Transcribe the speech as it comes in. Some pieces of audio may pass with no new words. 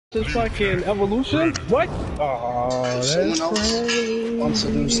This fucking evolution? What? Oh, that's crazy. Wants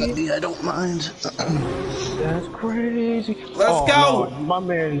to do something, I don't mind. That's crazy. Let's go. No, my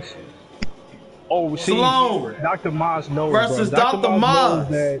man's. Oh, see, Salone Dr. Moz knows, versus bro. Dr. Moz. Knows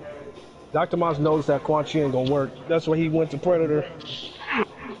that. Dr. Moz knows that Quan Chi ain't gonna work. That's why he went to Predator.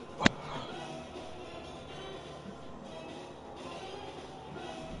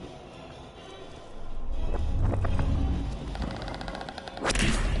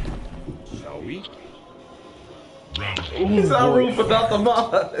 Shall we? He's not room for Dr.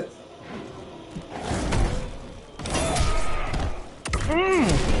 Moz.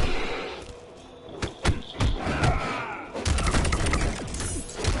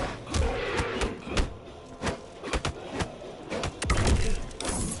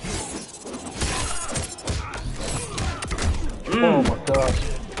 Oh my god.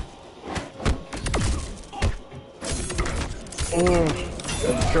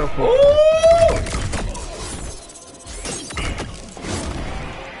 Be careful.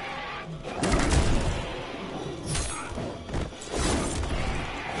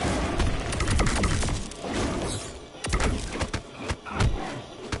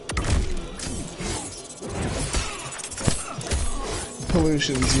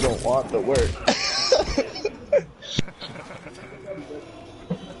 Solutions you don't want to work.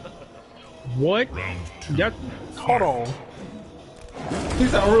 What? That, hold on.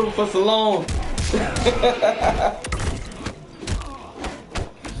 He's not room for Salone.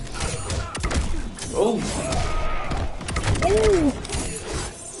 Oh.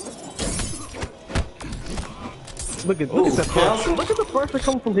 Look at that first. Look at the first that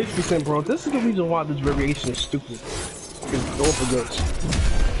comes from 50%, bro. This is the reason why this variation is stupid. It's go for goods.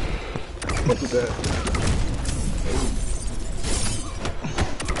 Look at that.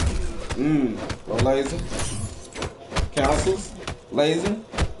 No laser. Councils. Laser.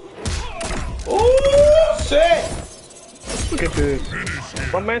 Ooh, shit. Look at this.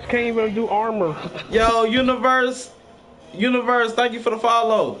 My man can't even do armor. Yo, Universe, thank you for the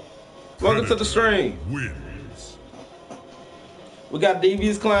follow. Welcome to the stream. We got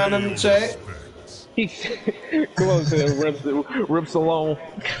Devious Clown in the chat. Come on, say rips alone.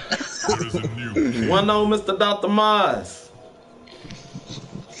 One on Mr. Dr. Moz.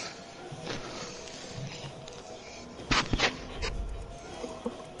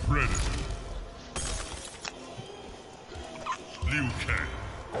 Predator. Liu Kang.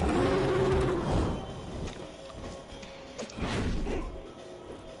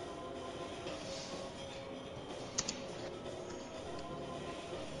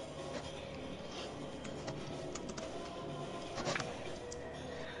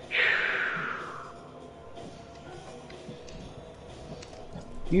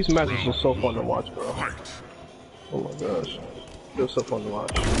 These matches are so fun to watch, bro. Oh my gosh. They're so fun to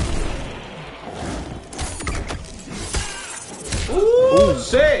watch. Ooh,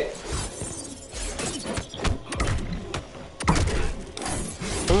 shit.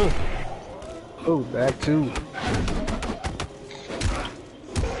 Oh, that too.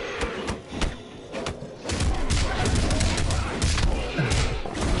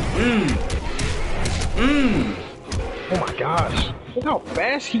 Oh my gosh. Look how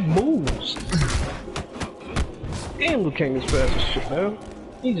fast he moves. Damn, Liu Kang is fast as shit, man.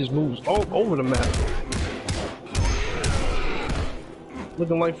 He just moves all over the map.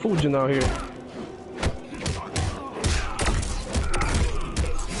 Looking like Fujin out here.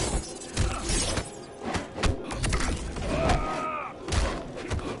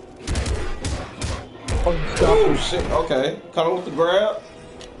 Oh shit, okay. Coming with the grab.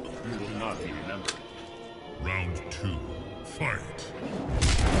 You will not be remembered. Round 2. Fight.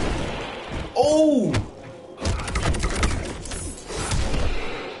 Oh!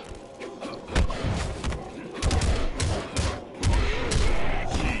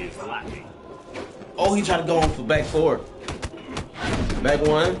 Oh, he tried to go on for back four. Back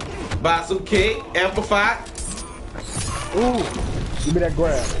one. Bottom kick. Amplify. Ooh, give me that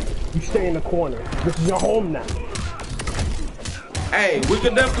grab. You stay in the corner. This is your home now. Hey, we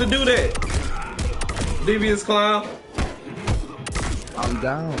could definitely do that. Devious Clown. I'm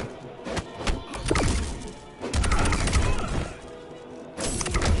down.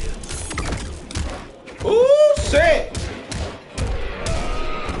 Ooh, shit.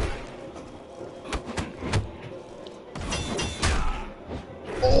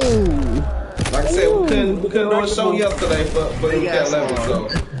 Like I said, we couldn't do a show yesterday for that level, so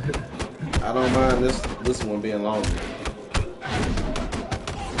I don't mind this one being longer.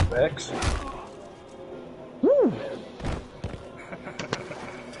 X. Woo!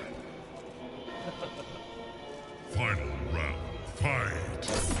 Final round.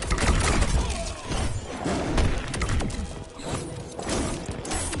 Fight.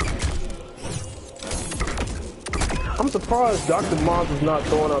 I'm surprised Dr. Moz is not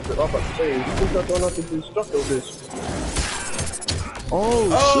throwing out the he's not throwing out the destructo disc.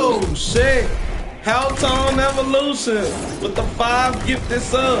 Oh shit! Helltone Evolution with the 5 gifted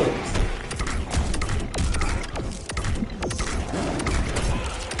subs.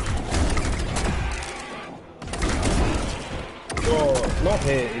 Oh, my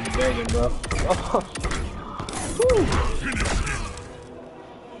head is banging, bro.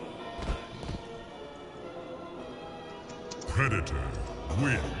 Predator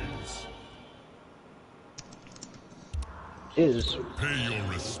wins. Is Pay your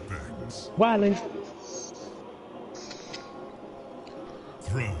respects. wilding.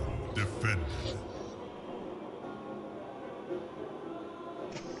 Throne defended.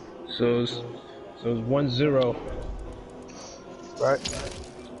 So it's 1-0. Right?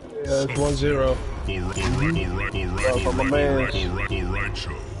 Yeah, it's 1-0.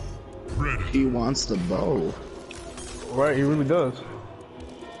 He wants the bow. Right, he really does.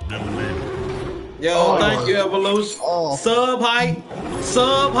 Yo, thank you, Evolution. Oh. Sub height.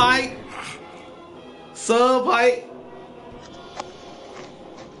 Sub height. Sub height.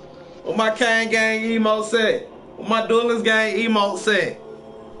 What my Kang Gang emote say? What my Duelist Gang emote say?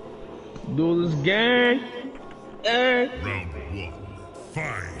 Duelist gang. Round 1.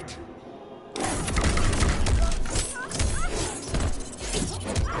 Fight.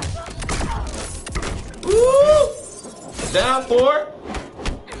 Woo! Down 4.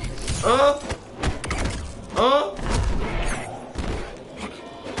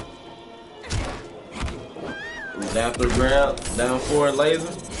 Down 3 ground. Down 4 laser.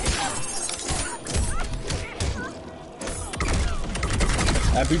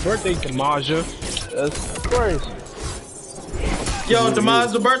 Happy birthday, Damaja. That's crazy. Yo,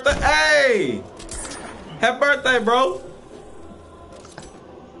 Damaja's birthday. Hey! Happy birthday, bro.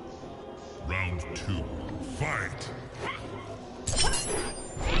 Round 2. Fight.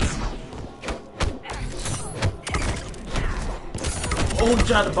 Oh, he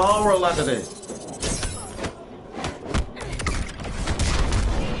tried to ball roll out of that.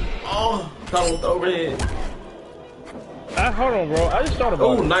 Oh, thought with overhead. Hold on, bro. I just thought about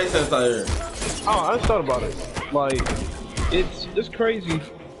Oh, it. nice inside here. Oh, I just thought about it. Like, it's crazy.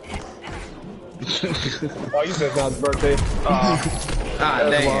 Oh, you said it's not his birthday. Ah,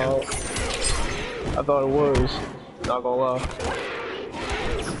 damn. Wild. I thought it was. Not gonna lie.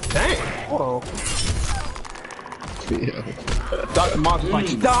 Dang. Hold on. Yeah. Dr. Moz is like,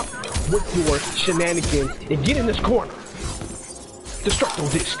 stop with your shenanigans and get in this corner. Destructo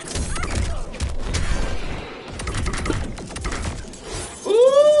disc.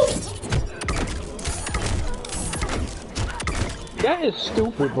 Ooh! That is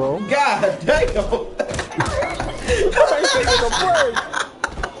stupid, bro. God damn. My man's taking a break.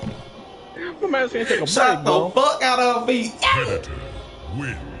 My man's gonna take a break, Shot the bro. fuck out of me. Predator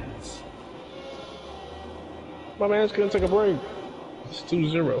wins. My man's gonna take a break. It's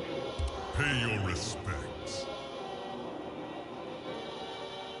 2-0. Pay your respects.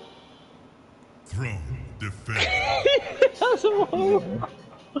 Throne defended.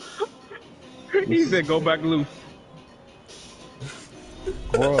 He said, "Go back loose."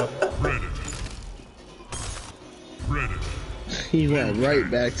 Bruh. Predator. He went right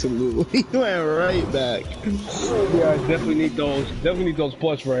back to Lulu. He went right back. Yeah, I definitely need those. Definitely need those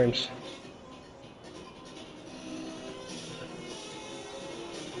plus frames.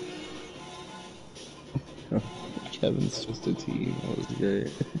 Kevin's just a team. That was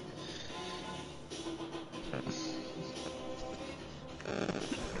great.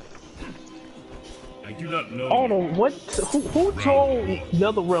 I do not know. Hold on, what? Who told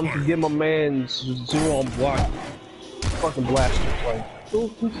NetherRealm to get my man's 0 on block? Fucking blaster. Like, who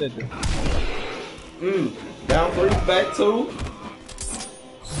said that? Down 3, back 2.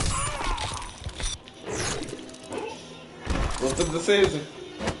 What's the decision?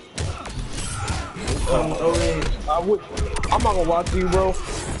 I'm not gonna lie to you, bro.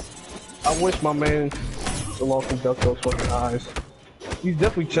 I wish my man lost and ducked those fucking eyes. He's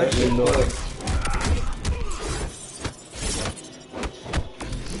definitely checking him though.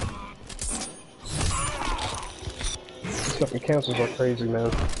 These fucking cancels are crazy,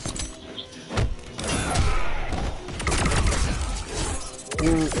 man.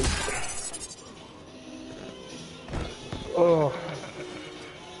 Oh.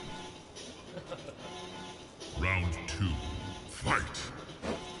 Round 2. Fight.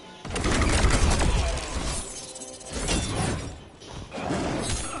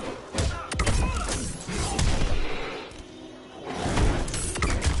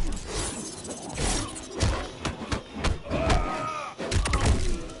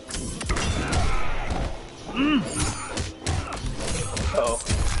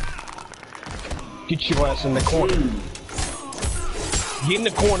 Get your ass in the corner. Get in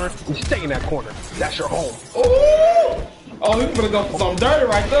the corner and stay in that corner. That's your home. Ooh! Oh, he's gonna go for something dirty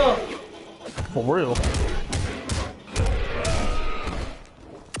right there. For real.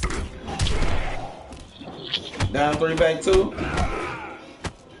 Down 3, back 2.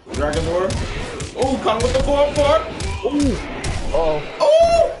 Dragon War. Ooh, come with the 4-4. Ooh.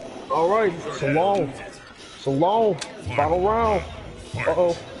 Ooh! All right. So long. Final round.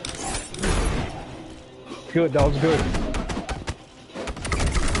 Uh-oh. Good. That was good.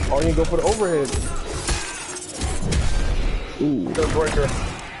 Oh, you can go for the overhead. Ooh. The breaker.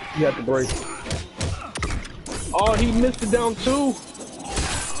 You have to break. Oh, he missed it down 2.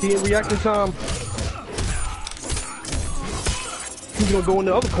 He in reacting time. He's gonna go in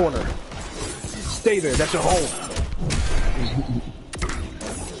the other corner. Stay there. That's your home.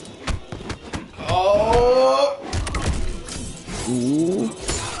 Oh! Ooh.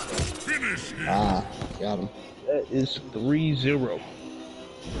 Ah, got him. That is 3-0.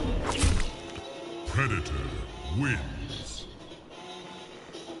 Predator wins.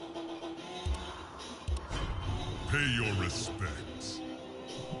 Pay your respects.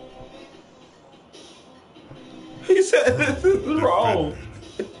 He said this is wrong.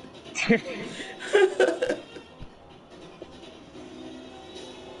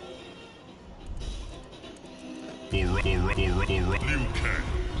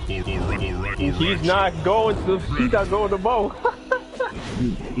 He's not going to bow.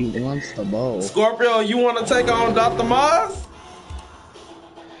 He wants the bow. Scorpio, you want to take on Dr. Moz?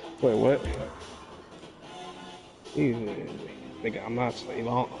 Wait, what? Nigga, I'm not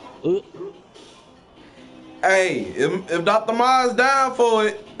Sailean. Hey, if Dr. Moz down for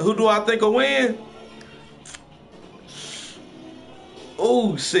it, who do I think will win?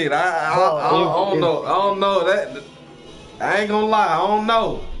 Oh shit, I don't know. I don't know that. I ain't gonna lie, I don't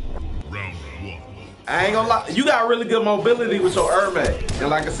know. Round 1. I ain't gonna lie. You got really good mobility with your Ermac. And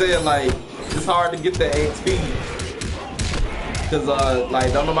like I said, like, it's hard to get that 8 speed. Cause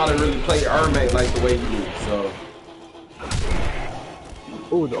like don't nobody really play Ermac like the way you do. So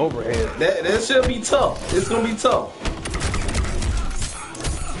Ooh, the overhead. that should be tough. It's gonna be tough.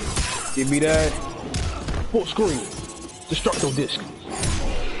 Give me that. Full screen. Destructo disc.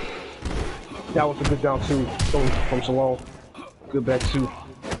 That was a good down 2 from Sailean. Good back 2.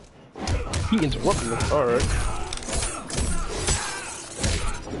 He interrupted me. Alright.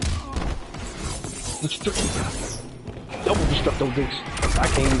 Double destructo disc. I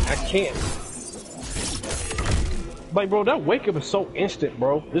can't. Like, bro, that wake up is so instant,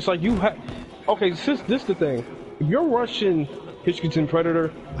 bro. It's like you have. Okay, this the thing. If you're rushing Hitchkinson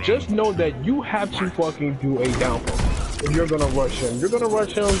Predator, just know that you have to fucking do a downfall. If you're gonna rush him, do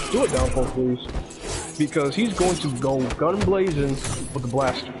a downfall, please. Because he's going to go gun blazing with the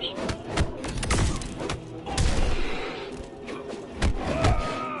blasters.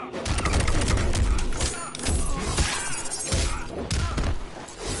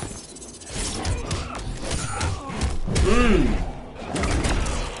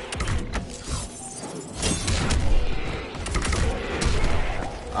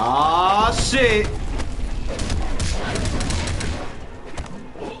 Ah shit.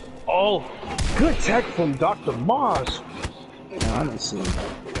 Oh, good tech from Dr. Moz. Honestly.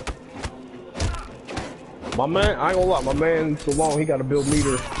 My man, I ain't gonna lie, my man Sailean, he gotta build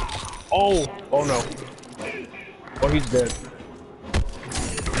meter. Oh no. Oh, he's dead.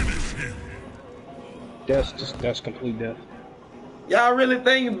 That's complete death. Y'all really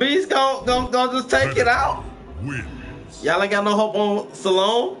think Beast gonna just take it out? Wins. Y'all ain't got no hope on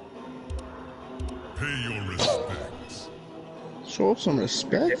Sailean? Pay your respects. Show some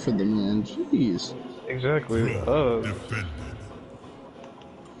respect for the man. Jeez. Exactly. Defended.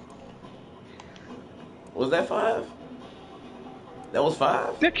 Was that 5? That was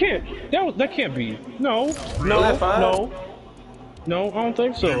 5? That can't be. No, Was that 5? no, I don't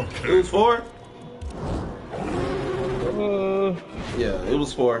think so. It was 4? Yeah, it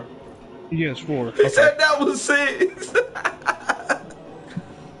was 4. Yes, 4. He said that was 6.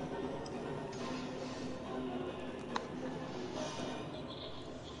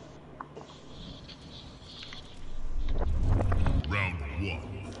 Round 1.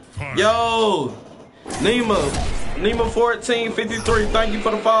 Fight. Yo, Nima 1453, thank you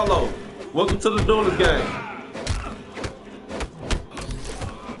for the follow. Welcome to the Duelist game.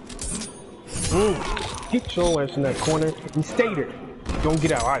 Get your ass in that corner and stay there. Don't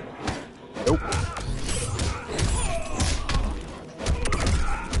get out either. Nope.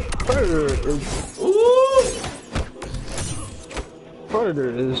 Predator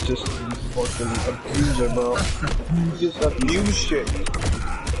is just a fucking abuser, bro. You just abuse shit.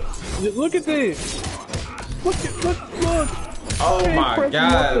 Look at this. Look. Oh my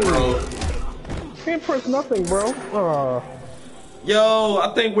God, bro. Can't press nothing, bro. Yo,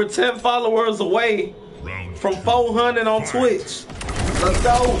 I think we're 10 followers away from 400 on Twitch. Let's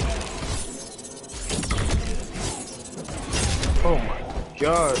go. Oh my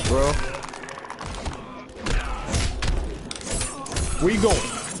God, bro. Where you going?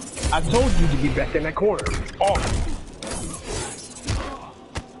 I told you to get back in that corner. Oh.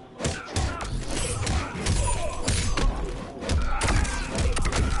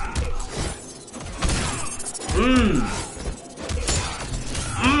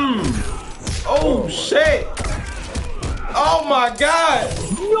 Oh shit! Oh my God!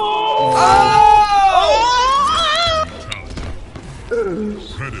 No! Oh!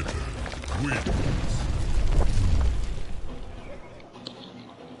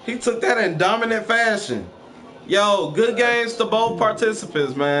 He took that in dominant fashion. Yo, good games to both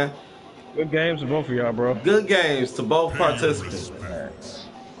participants, man. Good games to both of y'all, bro. Good games to both participants.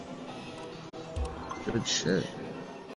 Good shit.